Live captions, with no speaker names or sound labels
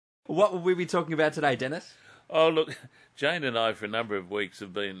What will we be talking about today, Dennis? Oh, look, Jane and I for a number of weeks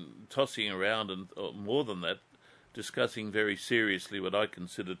have been tossing around and, or more than that, discussing very seriously what I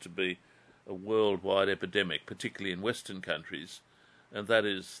consider to be a worldwide epidemic, particularly in Western countries, and that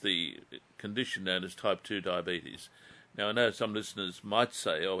is the condition known as type 2 diabetes. Now, I know some listeners might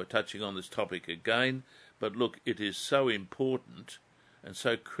say, oh, we're touching on this topic again, but look, it is so important and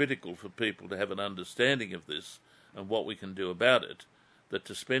so critical for people to have an understanding of this and what we can do about it, that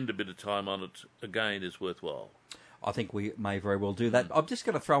to spend a bit of time on it again is worthwhile. I think we may very well do that. I'm just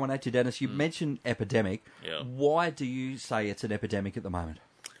going to throw one at you, Dennis. You mentioned epidemic. Yeah. Why do you say it's an epidemic at the moment?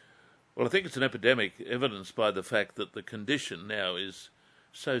 Well, I think it's an epidemic evidenced by the fact that the condition now is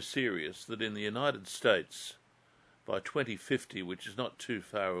so serious that in the United States, by 2050, which is not too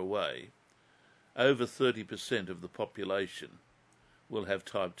far away, over 30% of the population will have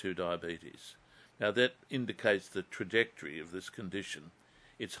type 2 diabetes. Now, that indicates the trajectory of this condition.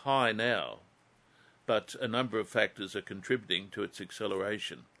 It's high now, but a number of factors are contributing to its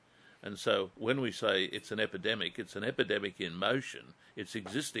acceleration. And so when we say it's an epidemic in motion. It's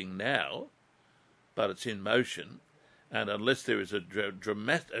existing now, but it's in motion. And unless there is a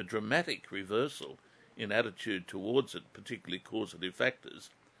dramatic reversal in attitude towards it, particularly causative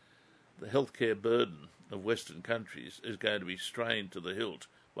factors, the healthcare burden of Western countries is going to be strained to the hilt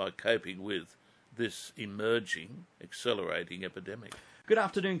by coping with this emerging, accelerating epidemic. Good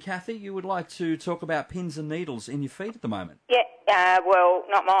afternoon, Kathy. You would like to talk about pins and needles in your feet at the moment? Yeah, well,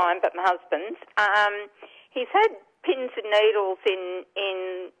 not mine, but my husband's. He's had pins and needles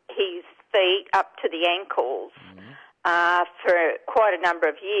in his feet up to the ankles for quite a number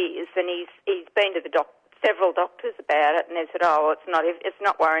of years, and he's been to several doctors about it, and they said, "Oh, it's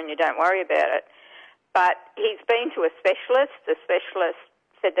not worrying you. Don't worry about it." But he's been to a specialist. The specialist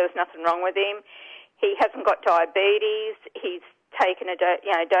said there was nothing wrong with him. He hasn't got diabetes. He's taken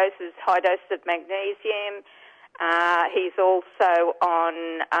high doses of magnesium. He's also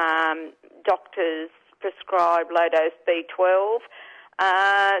on doctors' prescribed low-dose B12.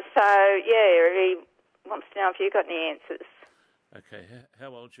 He wants to know if you've got any answers. Okay,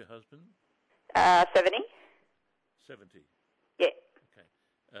 how old's your husband? 70. 70? Yeah. Okay.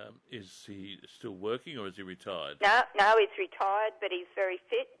 Is he still working or is he retired? No, he's retired, but he's very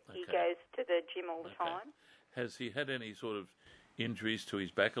fit. Okay. He goes to the gym all the time. Has he had any sort of injuries to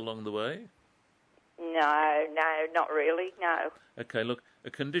his back along the way? No, not really, no. Okay, look, a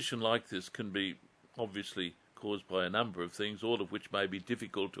condition like this can be obviously caused by a number of things, all of which may be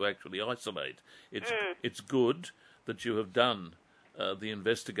difficult to actually isolate. It's good that you have done the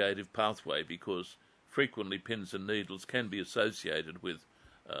investigative pathway, because frequently pins and needles can be associated with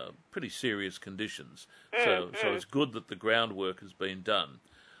pretty serious conditions. So it's good that the groundwork has been done.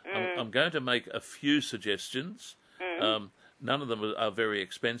 I'm going to make a few suggestions. None of them are very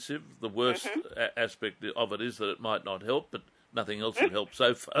expensive. The worst aspect of it is that it might not help, but nothing else will help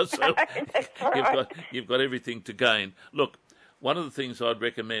so far. So you've got everything to gain. Look, one of the things I'd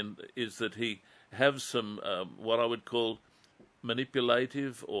recommend is that he have some what I would call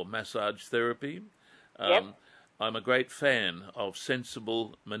manipulative or massage therapy. I'm a great fan of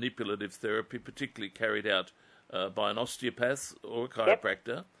sensible manipulative therapy, particularly carried out by an osteopath or a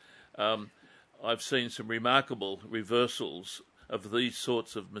chiropractor. I've seen some remarkable reversals of these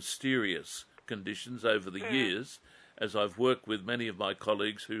sorts of mysterious conditions over the years, as I've worked with many of my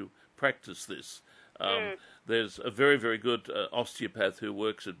colleagues who practice this. There's a very, very good osteopath who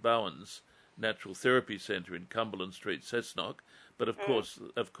works at Bowen's Natural Therapy Centre in Cumberland Street, Cessnock, but of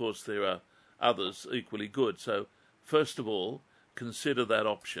course there are others equally good. So first of all, consider that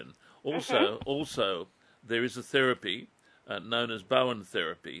option. Also, there is a therapy known as Bowen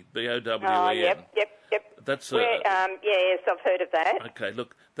therapy, B-O-W-E-N. Oh, yep. That's yes, I've heard of that. Okay,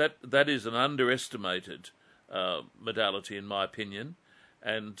 look, that is an underestimated modality, in my opinion,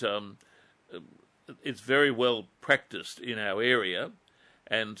 and it's very well practiced in our area.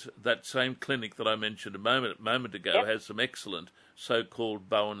 And that same clinic that I mentioned a moment ago has some excellent so-called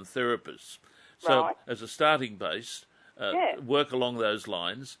Bowen therapists. So as a starting base, work along those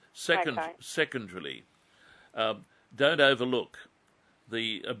lines. Secondarily, don't overlook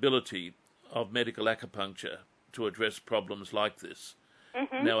the ability of medical acupuncture to address problems like this.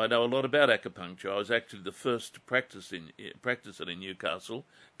 Now, I know a lot about acupuncture. I was actually the first to practice it in Newcastle,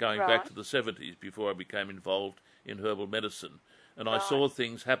 going back to the 70s, before I became involved in herbal medicine. And I saw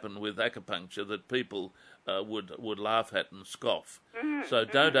things happen with acupuncture that people would laugh at and scoff. So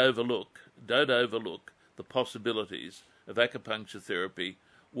don't overlook the possibilities of acupuncture therapy,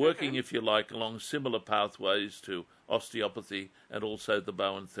 working, if you like, along similar pathways to osteopathy and also the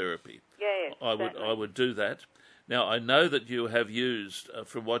Bowen therapy. Yes, I would do that. Now, I know that you have used,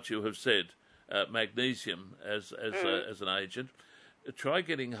 from what you have said, magnesium as an agent. Try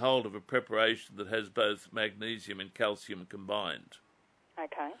getting hold of a preparation that has both magnesium and calcium combined.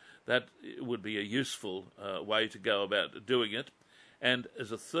 Okay. That would be a useful way to go about doing it. And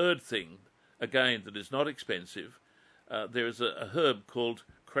as a third thing, again, that is not expensive, there is a herb called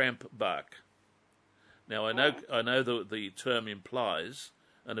cramp bark. Now, I know the term implies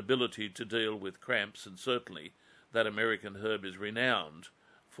an ability to deal with cramps, and certainly that American herb is renowned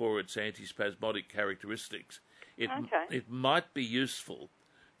for its antispasmodic characteristics. It might be useful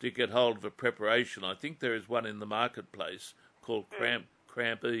to get hold of a preparation. I think there is one in the marketplace called Cramp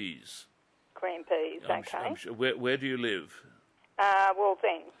Ease. Cramp Ease, okay. I'm sure, where do you live?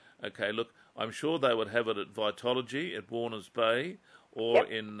 Waltham. Okay, look, I'm sure they would have it at Vitology at Warners Bay or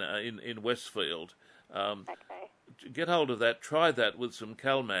in Westfield. Get hold of that, try that with some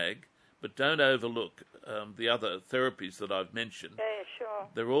CalMag, but don't overlook the other therapies that I've mentioned. Yeah, sure.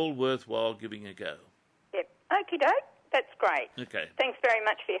 They're all worthwhile giving a go. Yep. Okie doke. That's great. Okay. Thanks very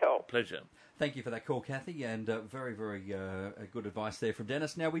much for your help. Pleasure. Thank you for that call, Kathy, and very, very good advice there from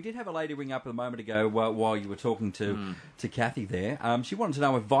Dennis. Now, we did have a lady ring up a moment ago while you were talking to Kathy there. She wanted to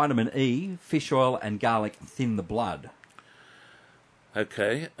know if vitamin E, fish oil and garlic thin the blood.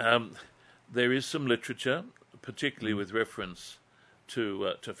 Okay. There is some literature, particularly with reference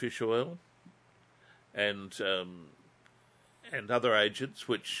to fish oil and other agents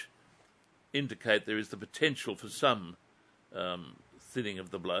which indicate there is the potential for some thinning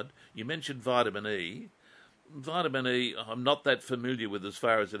of the blood. You mentioned vitamin E. Vitamin E, I'm not that familiar with as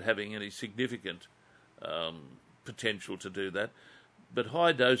far as it having any significant potential to do that, but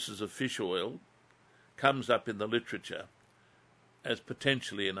high doses of fish oil comes up in the literature as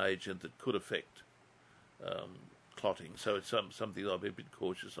potentially an agent that could affect clotting. So it's something I'll be a bit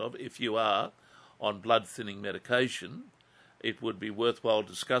cautious of. If you are on blood-thinning medication, it would be worthwhile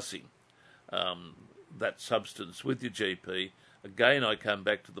discussing that substance with your GP. Again, I come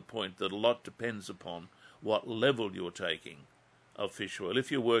back to the point that a lot depends upon what level you're taking of fish oil.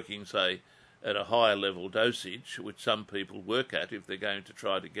 If you're working, say, at a higher level dosage, which some people work at if they're going to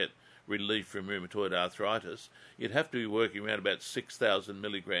try to get relief from rheumatoid arthritis, you'd have to be working around about 6,000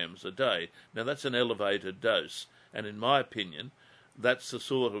 milligrams a day. Now, that's an elevated dose, and in my opinion, that's the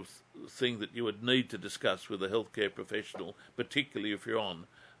sort of thing that you would need to discuss with a healthcare professional, particularly if you're on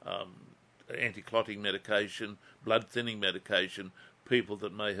anti-clotting medication, blood-thinning medication, people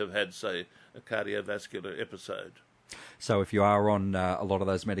that may have had, say, a cardiovascular episode. So if you are on a lot of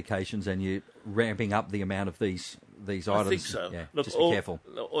those medications and you're ramping up the amount of these items, I think so. Yeah, look, just be careful.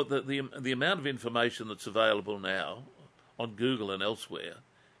 The amount of information that's available now on Google and elsewhere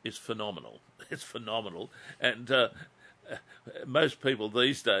is phenomenal. It's phenomenal, and most people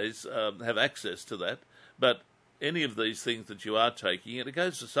these days have access to that. But any of these things that you are taking, and it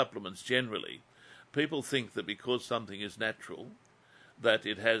goes to supplements generally, people think that because something is natural, that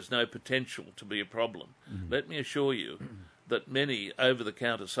it has no potential to be a problem. Let me assure you that many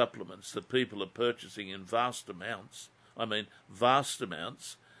over-the-counter supplements that people are purchasing in vast amounts,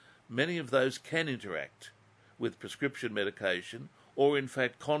 many of those can interact with prescription medication or, in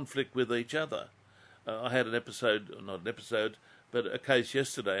fact, conflict with each other. I had a case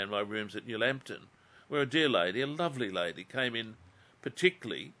yesterday in my rooms at New Lambton where a dear lady, a lovely lady, came in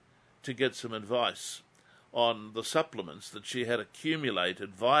particularly to get some advice on the supplements that she had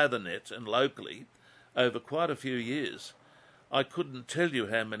accumulated via the net and locally over quite a few years. I couldn't tell you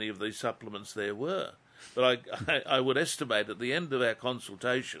how many of these supplements there were, but I would estimate at the end of our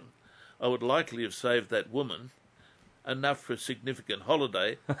consultation, I would likely have saved that woman enough for a significant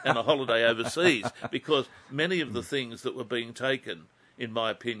holiday and a holiday overseas, because many of the things that were being taken, in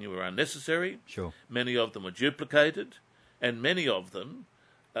my opinion, were unnecessary. Sure. Many of them were duplicated, and many of them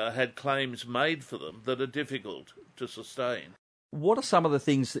had claims made for them that are difficult to sustain. What are some of the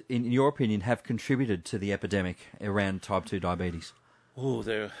things that, in your opinion, have contributed to the epidemic around type 2 diabetes? Oh,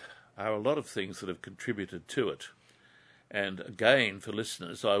 there are a lot of things that have contributed to it. And again, for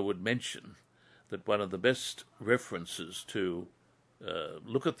listeners, I would mention that one of the best references to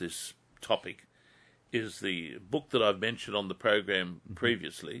look at this topic is the book that I've mentioned on the program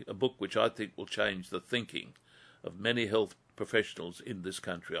previously, a book which I think will change the thinking of many health professionals in this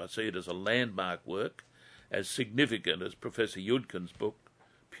country. I see it as a landmark work, as significant as Professor Yudkin's book,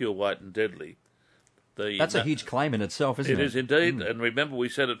 Pure, White and Deadly. That's a huge claim in itself, isn't it? It is indeed, and remember we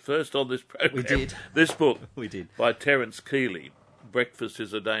said it first on this program. We did. This book we did. By Terence Keeley, Breakfast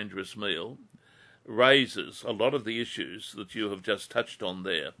is a Dangerous Meal, raises a lot of the issues that you have just touched on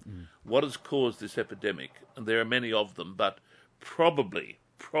there. What has caused this epidemic? And there are many of them, but probably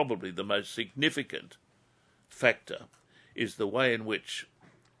the most significant factor is the way in which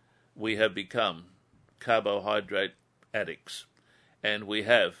we have become carbohydrate addicts. And we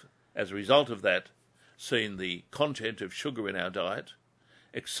have, as a result of that, seen the content of sugar in our diet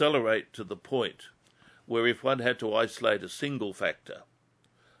accelerate to the point where if one had to isolate a single factor,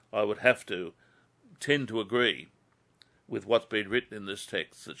 I would have to tend to agree with what's been written in this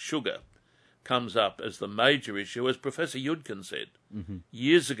text, that sugar comes up as the major issue, as Professor Yudkin said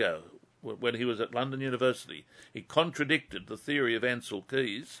years ago when he was at London University. He contradicted the theory of Ancel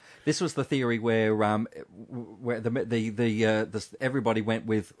Keys. This was the theory where everybody went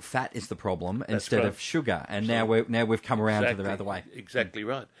with fat is the problem instead of sugar, and now we've come around to the other way. Exactly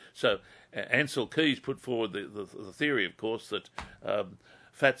right. So Ancel Keys put forward the theory, of course, that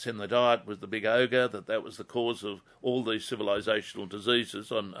fats in the diet was the big ogre, that was the cause of all these civilizational diseases.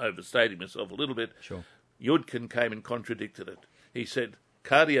 I'm overstating myself a little bit. Sure. Yudkin came and contradicted it. He said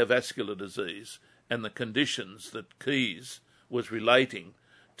cardiovascular disease and the conditions that Keys was relating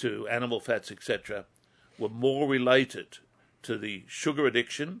to animal fats, etc., were more related to the sugar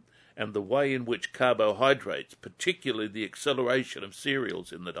addiction and the way in which carbohydrates, particularly the acceleration of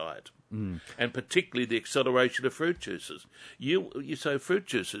cereals in the diet, and particularly the acceleration of fruit juices. You say fruit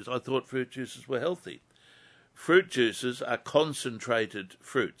juices. I thought fruit juices were healthy. Fruit juices are concentrated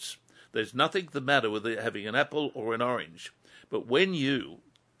fruits. There's nothing the matter with having an apple or an orange. But when you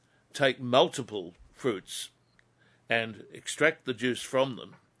take multiple fruits and extract the juice from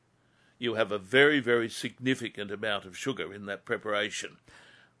them, you have a very, very significant amount of sugar in that preparation,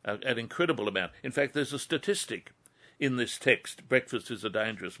 an incredible amount. In fact, there's a statistic in this text, Breakfast is a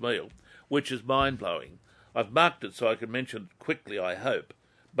Dangerous Meal, which is mind-blowing. I've marked it so I can mention it quickly, I hope.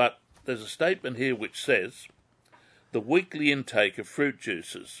 But there's a statement here which says the weekly intake of fruit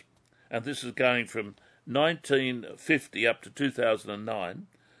juices, and this is going from 1950 up to 2009,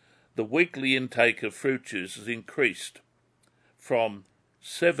 the weekly intake of fruit juices increased from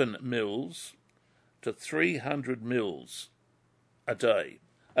 7 mils to 300 mils a day.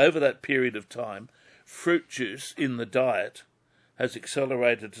 Over that period of time, fruit juice in the diet has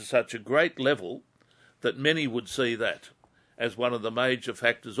accelerated to such a great level that many would see that as one of the major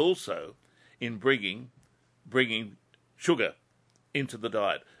factors also in bringing sugar into the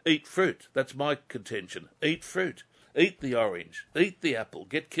diet. Eat fruit. That's my contention. Eat fruit. Eat the orange. Eat the apple.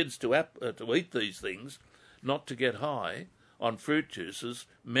 Get kids to eat these things, not to get high on fruit juices,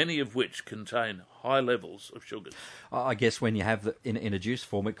 many of which contain high levels of sugars. I guess when you have in a juice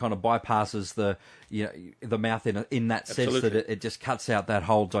form, it kind of bypasses the mouth in that sense that it just cuts out that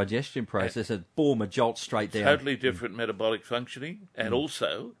whole digestion process. And boom, a jolt straight down. Totally different metabolic functioning, and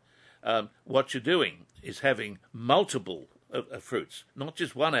also what you're doing is having multiple fruits, not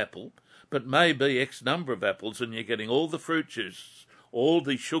just one apple, but maybe X number of apples, and you're getting all the fruit juice, all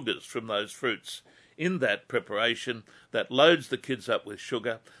the sugars from those fruits in that preparation that loads the kids up with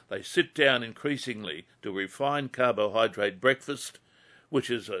sugar. They sit down increasingly to refined carbohydrate breakfast, which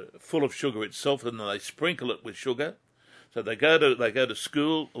is full of sugar itself, and then they sprinkle it with sugar. So they go to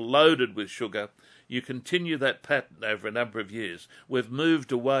school loaded with sugar. You continue that pattern over a number of years. We've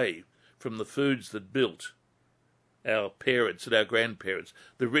moved away from the foods that built our parents and our grandparents,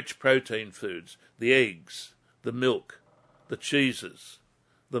 the rich protein foods, the eggs, the milk, the cheeses,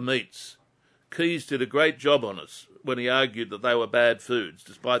 the meats. Keys did a great job on us when he argued that they were bad foods,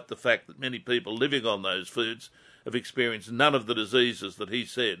 despite the fact that many people living on those foods have experienced none of the diseases that he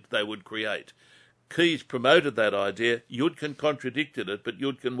said they would create. Keys promoted that idea. Yudkin contradicted it, but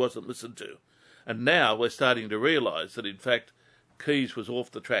Yudkin wasn't listened to. And now we're starting to realise that, in fact, Keys was off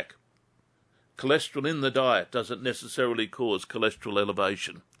the track. Cholesterol in the diet doesn't necessarily cause cholesterol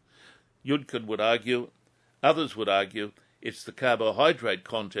elevation. Yudkin would argue, others would argue, it's the carbohydrate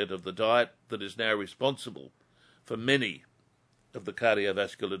content of the diet that is now responsible for many of the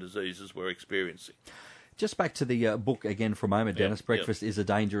cardiovascular diseases we're experiencing. Just back to the book again for a moment, Dennis. Breakfast is a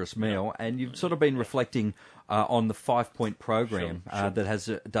Dangerous Meal, and you've sort of been reflecting on the 5-point program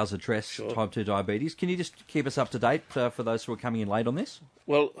that does address type 2 diabetes. Can you just keep us up to date for those who are coming in late on this?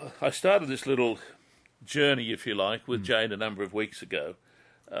 Well, I started this little journey, if you like, with Jane a number of weeks ago,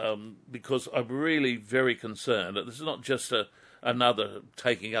 because I'm really very concerned. This is not just another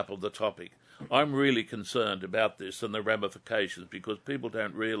taking up of the topic. I'm really concerned about this and the ramifications, because people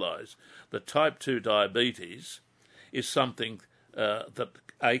don't realise that type 2 diabetes is something that,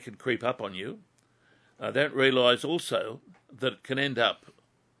 A, can creep up on you. They don't realise also that it can end up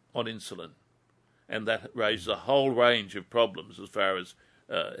on insulin, and that raises a whole range of problems as far as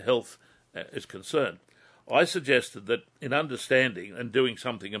health is concerned. I suggested that in understanding and doing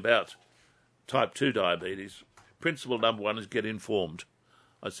something about type 2 diabetes, principle number one is get informed.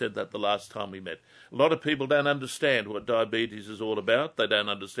 I said that the last time we met. A lot of people don't understand what diabetes is all about. They don't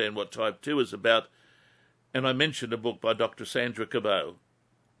understand what type 2 is about. And I mentioned a book by Dr. Sandra Cabot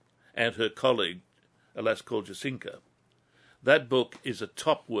and her colleague, a lass called Jacinka. That book is a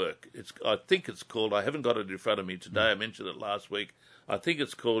top work. I think it's called, I haven't got it in front of me today, I mentioned it last week, I think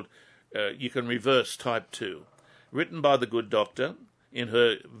it's called You Can Reverse Type 2. Written by the good doctor in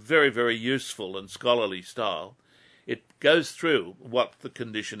her very, very useful and scholarly style. It goes through what the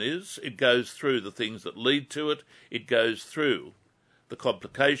condition is, it goes through the things that lead to it, it goes through the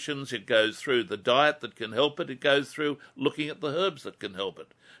complications, it goes through the diet that can help it goes through looking at the herbs that can help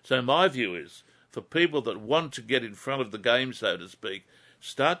it. So my view is, for people that want to get in front of the game, so to speak,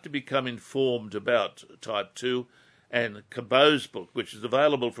 start to become informed about type 2, and Cabot's book, which is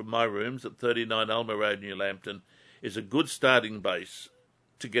available from my rooms at 39 Alma Road, New Lambton, is a good starting base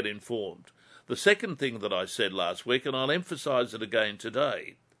to get informed. The second thing that I said last week, and I'll emphasise it again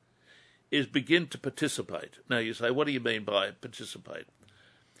today, is begin to participate. Now you say, what do you mean by participate?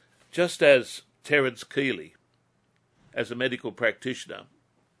 Just as Terence Keeley, as a medical practitioner,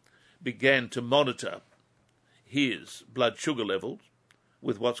 began to monitor his blood sugar levels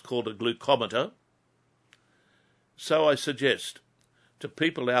with what's called a glucometer, so I suggest to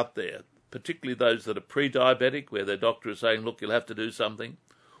people out there, particularly those that are pre-diabetic, where their doctor is saying, look, you'll have to do something,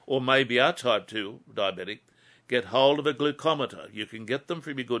 or maybe are type 2 diabetic, get hold of a glucometer. You can get them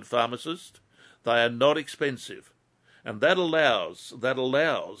from your good pharmacist. They are not expensive. And that allows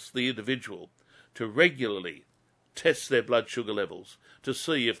the individual to regularly test their blood sugar levels to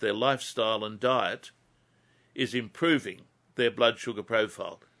see if their lifestyle and diet is improving their blood sugar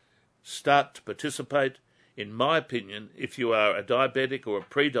profile. Start to participate. In my opinion, if you are a diabetic or a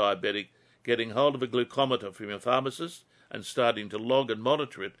pre-diabetic, getting hold of a glucometer from your pharmacist and starting to log and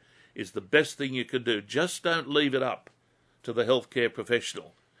monitor it is the best thing you can do. Just don't leave it up to the healthcare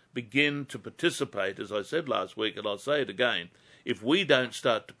professional. Begin to participate, as I said last week, and I'll say it again. If we don't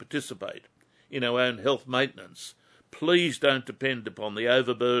start to participate in our own health maintenance, please don't depend upon the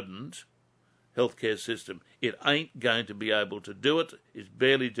overburdened healthcare system. It ain't going to be able to do it. It's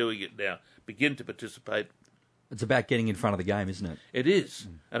barely doing it now. Begin to participate. It's about getting in front of the game, isn't it? It is.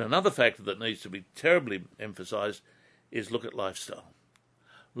 And another factor that needs to be terribly emphasised is look at lifestyle.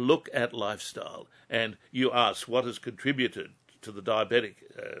 Look at lifestyle. And you ask what has contributed to the diabetic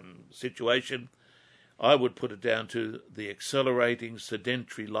situation. I would put it down to the accelerating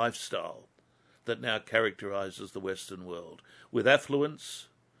sedentary lifestyle that now characterises the Western world. With affluence,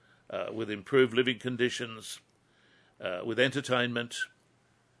 with improved living conditions, with entertainment,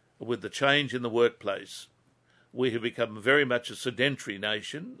 with the change in the workplace, we have become very much a sedentary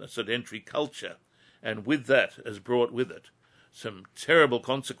nation, a sedentary culture, and with that has brought with it some terrible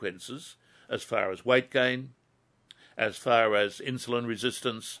consequences as far as weight gain, as far as insulin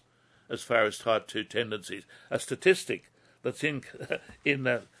resistance, as far as type 2 tendencies. A statistic that's in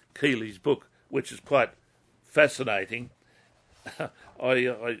Keeley's book, which is quite fascinating,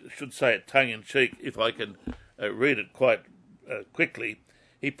 I should say it tongue-in-cheek if I can read it quite quickly.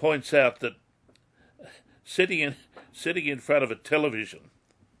 He points out that sitting in front of a television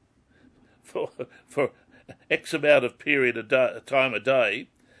for X amount of time a day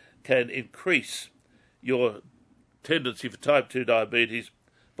can increase your tendency for type 2 diabetes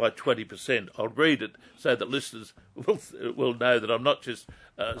by 20%. I'll read it so that listeners will know that I'm not just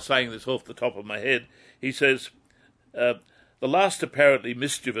saying this off the top of my head. He says, the last apparently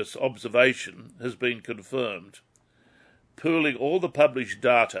mischievous observation has been confirmed. Pooling all the published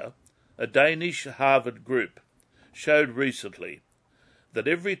data, a Danish Harvard group showed recently that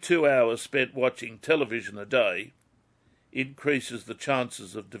every 2 hours spent watching television a day increases the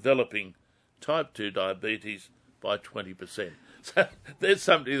chances of developing type 2 diabetes by 20%. So there's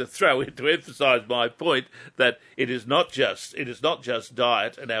something to throw in to emphasise my point that it is not just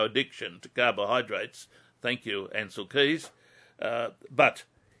diet and our addiction to carbohydrates. Thank you, Ansel Keys, but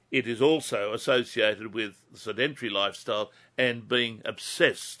it is also associated with the sedentary lifestyle and being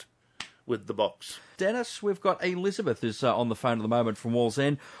obsessed with the box. Dennis, we've got Elizabeth who's on the phone at the moment from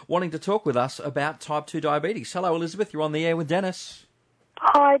Wallsend wanting to talk with us about type 2 diabetes. Hello, Elizabeth. You're on the air with Dennis.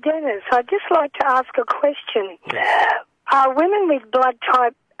 Hi, Dennis. I'd just like to ask a question. Are women with blood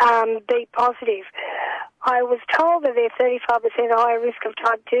type B positive, I was told that they're 35% higher risk of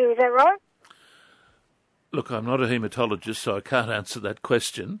type 2. Is that right? Look, I'm not a haematologist, so I can't answer that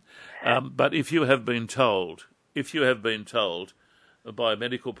question. But if you have been told by a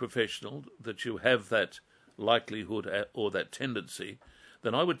medical professional that you have that likelihood or that tendency,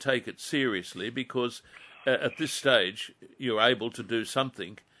 then I would take it seriously, because at this stage you're able to do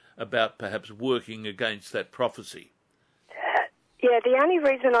something about perhaps working against that prophecy. Yeah, the only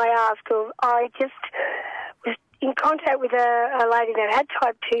reason I ask, I just was in contact with a lady that had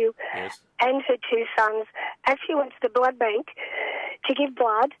type 2 Yes. and her 2 sons. Actually went to the blood bank to give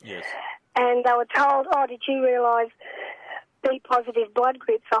blood. Yes. And they were told, did you realise B-positive blood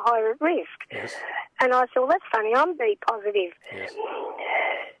groups are higher at risk? Yes. And I said, well, that's funny, I'm B-positive. Yes.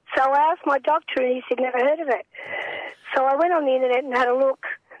 So I asked my doctor and he said, never heard of it. So I went on the internet and had a look.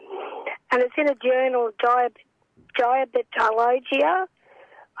 And it's in a journal, Diabetologia.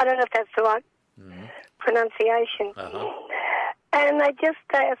 I don't know if that's the right pronunciation. Uh-huh. And they just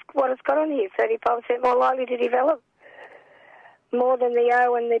ask what it's got on here, 35% more likely to develop. More than the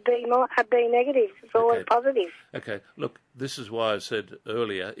O and the B negative. It's always positive. Okay, look, this is why I said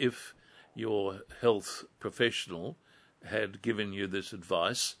earlier, if your health professional had given you this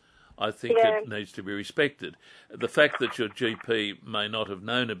advice, I think it needs to be respected. The fact that your GP may not have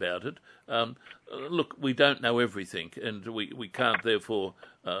known about it, look, we don't know everything, and we can't therefore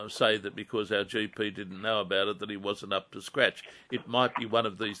say that because our GP didn't know about it that he wasn't up to scratch. It might be one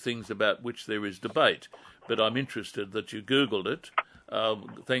of these things about which there is debate, but I'm interested that you Googled it.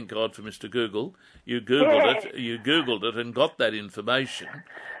 Thank God for Mr. Google. You Googled it and got that information,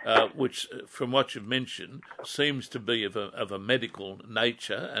 which, from what you've mentioned, seems to be of a medical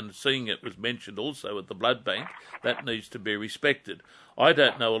nature, and seeing it was mentioned also at the blood bank, that needs to be respected. I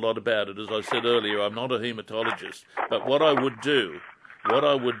don't know a lot about it. As I said earlier, I'm not a haematologist, but what I would do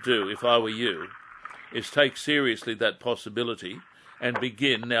if I were you is take seriously that possibility and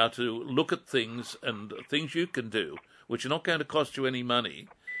begin now to look at things and things you can do, which are not going to cost you any money,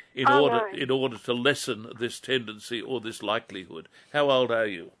 in order to lessen this tendency or this likelihood. How old are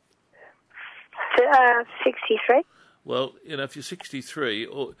you? 63. Well, if you're 63,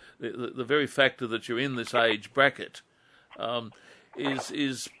 or the very factor that you're in this age bracket is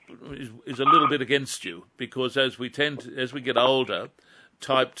a little bit against you, because as we get older,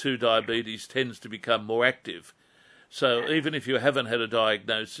 type 2 diabetes tends to become more active. So even if you haven't had a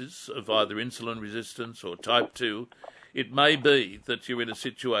diagnosis of either insulin resistance or type 2, it may be that you're in a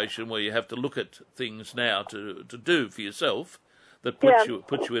situation where you have to look at things now to do for yourself that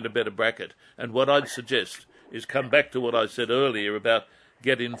puts you in a better bracket. And what I'd suggest is come back to what I said earlier about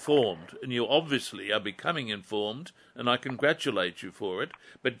get informed. And you obviously are becoming informed, and I congratulate you for it,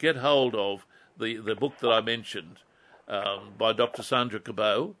 but get hold of the book that I mentioned by Dr. Sandra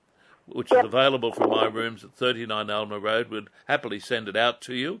Cabot, which is available from my rooms at 39 Alma Road. We'd happily send it out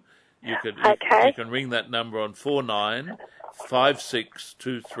to you. You can ring that number on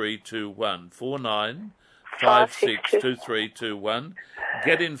 49562321. 49562321.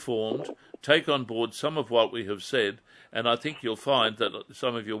 Get informed. Take on board some of what we have said, and I think you'll find that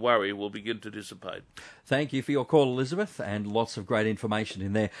some of your worry will begin to dissipate. Thank you for your call, Elizabeth, and lots of great information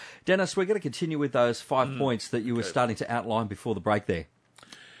in there. Dennis, we're going to continue with those 5 points that you were starting to outline before the break there.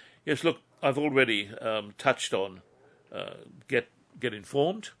 Yes, look, I've already touched on get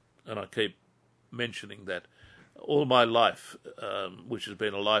informed, and I keep mentioning that. All my life, which has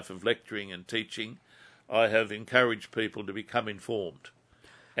been a life of lecturing and teaching, I have encouraged people to become informed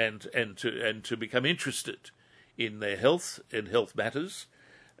and to become interested in their health and health matters,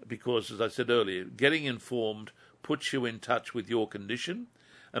 because, as I said earlier, getting informed puts you in touch with your condition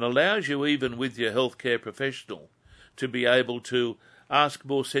and allows you, even with your healthcare professional, to be able to ask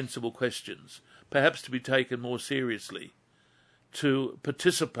more sensible questions, perhaps to be taken more seriously, to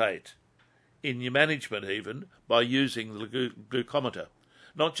participate in your management even by using the glucometer,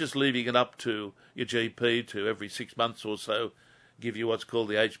 not just leaving it up to your GP to every 6 months or so give you what's called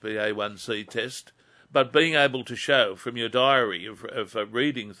the HbA1c test, but being able to show from your diary of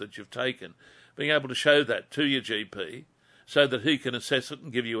readings that you've taken, being able to show that to your GP so that he can assess it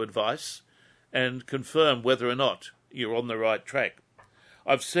and give you advice and confirm whether or not you're on the right track.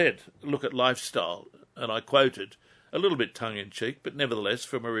 I've said, look at lifestyle, and I quoted, a little bit tongue-in-cheek, but nevertheless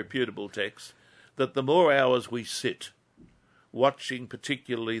from a reputable text, that the more hours we sit watching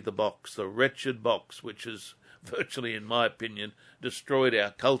particularly the box, the wretched box, which has virtually, in my opinion, destroyed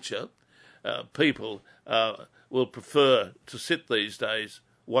our culture, people will prefer to sit these days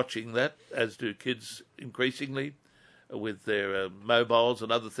watching that, as do kids increasingly, with their mobiles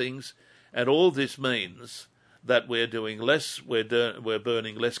and other things. And all this means that we're doing less, we're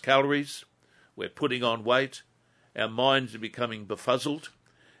burning less calories, we're putting on weight, our minds are becoming befuddled,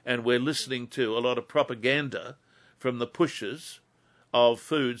 and we're listening to a lot of propaganda from the pushers of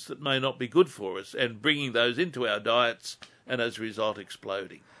foods that may not be good for us and bringing those into our diets and as a result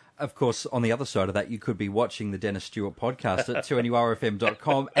exploding. of course, on the other side of that, you could be watching the Dennis Stewart podcast at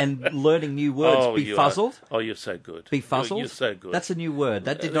 2NURFM.com and learning new words. Befuzzled. You're so good. Befuzzled. You're so good. That's a new word.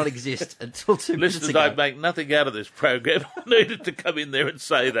 That did not exist until 2 minutes Listeners, ago. I make nothing out of this program. I needed to come in there and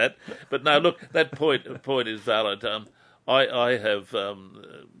say that. But no, look, that point is valid. I have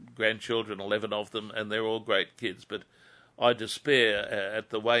grandchildren, 11 of them, and they're all great kids, but I despair at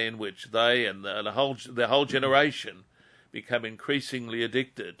the way in which they and the whole generation become increasingly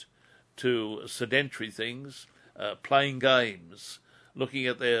addicted to sedentary things, playing games, looking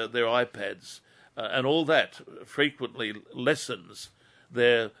at their iPads, and all that frequently lessens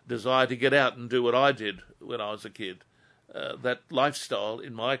their desire to get out and do what I did when I was a kid. That lifestyle,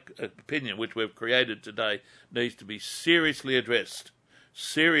 in my opinion, which we've created today, needs to be seriously addressed.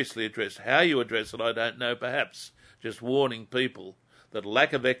 Seriously addressed. How you address it, I don't know, perhaps. Just warning people that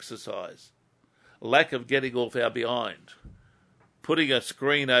lack of exercise, lack of getting off our behind, putting a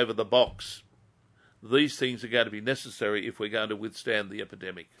screen over the box, these things are going to be necessary if we're going to withstand the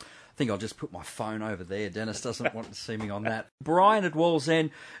epidemic. I think I'll just put my phone over there. Dennis doesn't want to see me on that. Brian at Wallsend,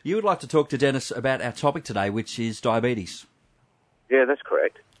 you would like to talk to Dennis about our topic today, which is diabetes. Yeah, that's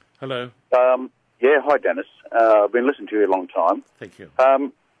correct. Hello. Hi, Dennis. I've been listening to you a long time. Thank you.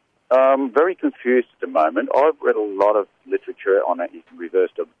 I'm very confused at the moment. I've read a lot of literature on it. You can reverse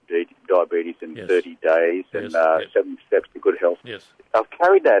diabetes in 30 days and 7 steps to good health. Yes. I've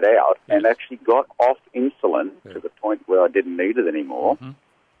carried that out and actually got off insulin to the point where I didn't need it anymore. Mm-hmm.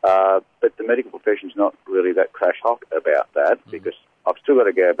 But the medical profession's not really that crash hot about that because I've still got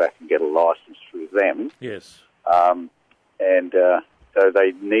to go back and get a license through them. Yes. So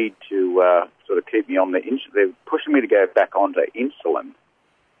they need to sort of keep me on the insulin. They're pushing me to go back onto insulin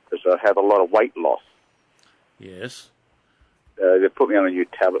because I have a lot of weight loss. Yes. They put me on a new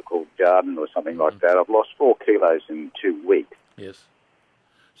tablet called Garden or something like that. I've lost 4 kilos in 2 weeks. Yes.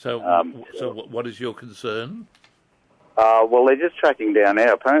 So, what is your concern? Well, they're just tracking down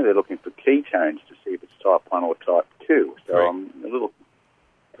now. Apparently they're looking for ketones to see if it's type 1 or type 2. So Right. I'm a little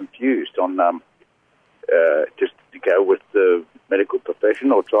confused on just to go with the medical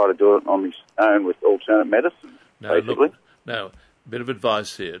profession or try to do it on his own with alternate medicine, basically. Now, a bit of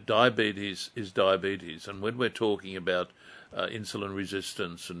advice here. Diabetes is diabetes, and when we're talking about insulin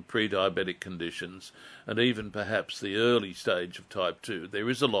resistance and pre-diabetic conditions, and even perhaps the early stage of type 2, there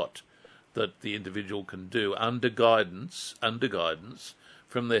is a lot that the individual can do under guidance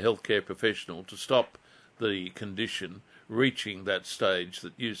from their healthcare professional to stop the condition reaching that stage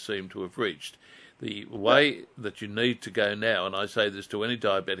that you seem to have reached. The way that you need to go now, and I say this to any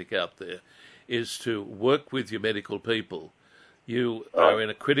diabetic out there, is to work with your medical people. You are in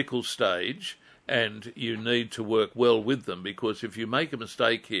a critical stage and you need to work well with them, because if you make a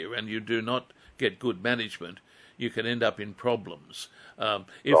mistake here and you do not get good management, you can end up in problems.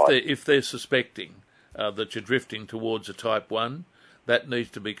 If they're suspecting that you're drifting towards a type 1, that needs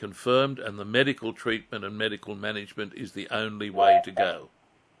to be confirmed, and the medical treatment and medical management is the only way to go.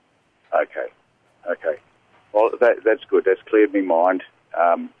 Okay. Well, that's good. That's cleared my mind.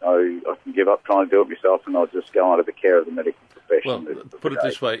 I can give up trying to do it myself, and I'll just go under the care of the medical profession. Well, put it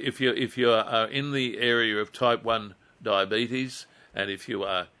this way: if you are in the area of type 1 diabetes, and if you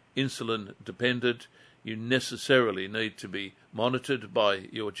are insulin dependent, you necessarily need to be monitored by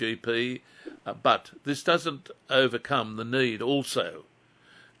your GP. But this doesn't overcome the need also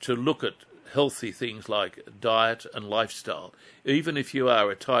to look at healthy things like diet and lifestyle. Even if you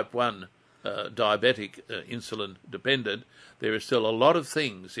are a type 1 diabetic, insulin dependent, there are still a lot of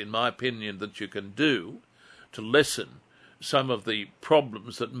things, in my opinion, that you can do to lessen some of the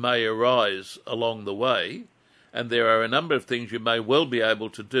problems that may arise along the way. And there are a number of things you may well be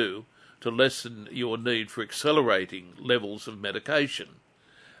able to do to lessen your need for accelerating levels of medication.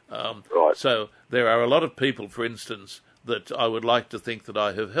 Right. So there are a lot of people, for instance, that I would like to think that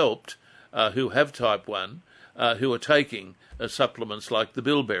I have helped who have type 1, who are taking supplements like the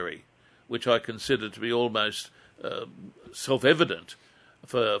bilberry, which I consider to be almost self-evident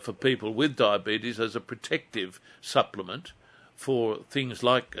for people with diabetes as a protective supplement for things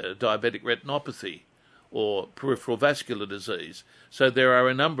like diabetic retinopathy or peripheral vascular disease. So there are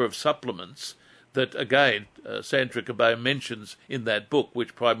a number of supplements that, again, Sandra Cabot mentions in that book,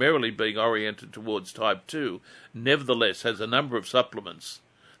 which primarily being oriented towards type 2, nevertheless has a number of supplements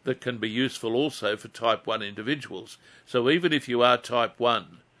that can be useful also for type 1 individuals. So even if you are type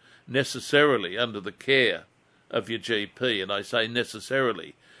 1, necessarily under the care of your GP, and I say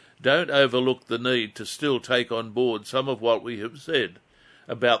necessarily, don't overlook the need to still take on board some of what we have said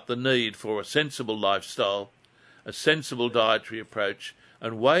about the need for a sensible lifestyle, a sensible dietary approach,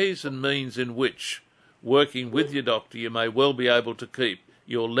 and ways and means in which, working with your doctor, you may well be able to keep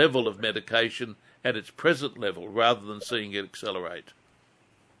your level of medication at its present level rather than seeing it accelerate.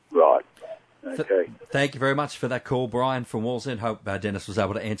 Right. Okay. Thank you very much for that call, Brian from Wallsend. Hope Dennis was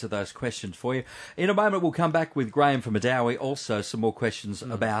able to answer those questions for you. In a moment, we'll come back with Graham from Madawi. Also, some more questions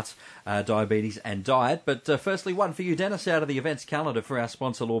about diabetes and diet. But firstly, one for you, Dennis, out of the events calendar for our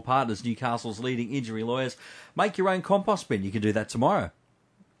sponsor law partners, Newcastle's leading injury lawyers. Make your own compost bin. You can do that tomorrow.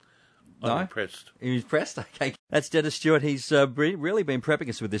 I'm impressed. You're impressed? Okay. That's Dennis Stewart. He's really been prepping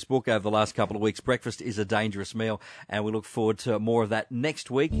us with this book over the last couple of weeks. Breakfast is a Dangerous Meal, and we look forward to more of that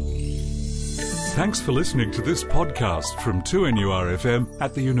next week. Thanks for listening to this podcast from 2NURFM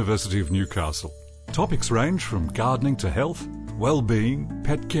at the University of Newcastle. Topics range from gardening to health, well-being,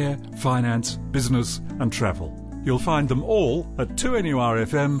 pet care, finance, business and travel. You'll find them all at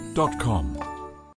 2NURFM.com.